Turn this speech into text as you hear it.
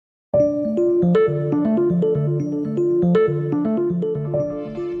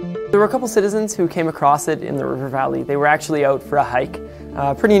were a couple citizens who came across it in the river valley. They were actually out for a hike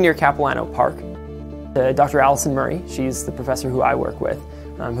pretty near Capilano Park. Dr. Alison Murray, she's the professor who I work with,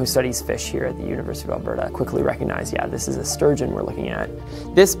 who studies fish here at the University of Alberta, quickly recognized, yeah, this is a sturgeon we're looking at.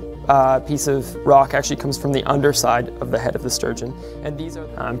 This piece of rock actually comes from the underside of the head of the sturgeon, and these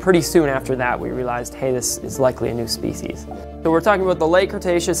are pretty soon after that we realized, hey, this is likely a new species. So we're talking about the late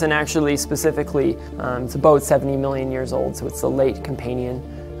Cretaceous, and actually specifically it's about 70 million years old, so it's the late Campanian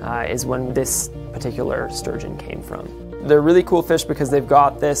is when this particular sturgeon came from. They're really cool fish because they've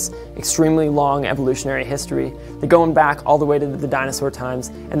got this extremely long evolutionary history. They're going back all the way to the dinosaur times,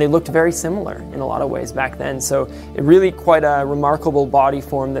 and they looked very similar in a lot of ways back then. So it really quite a remarkable body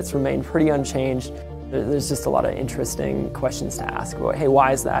form that's remained pretty unchanged. There's just a lot of interesting questions to ask about, hey,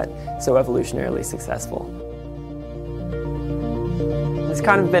 why is that so evolutionarily successful? It's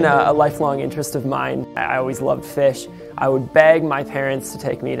kind of been a lifelong interest of mine. I always loved fish. I would beg my parents to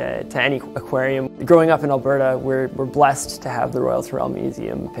take me to any aquarium. Growing up in Alberta, we're blessed to have the Royal Tyrrell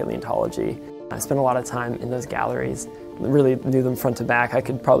Museum of Paleontology. I spent a lot of time in those galleries, really knew them front to back. I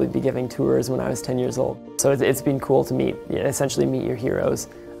could probably be giving tours when I was 10 years old. So it's been cool to essentially meet your heroes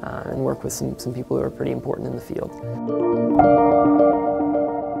and work with some people who are pretty important in the field.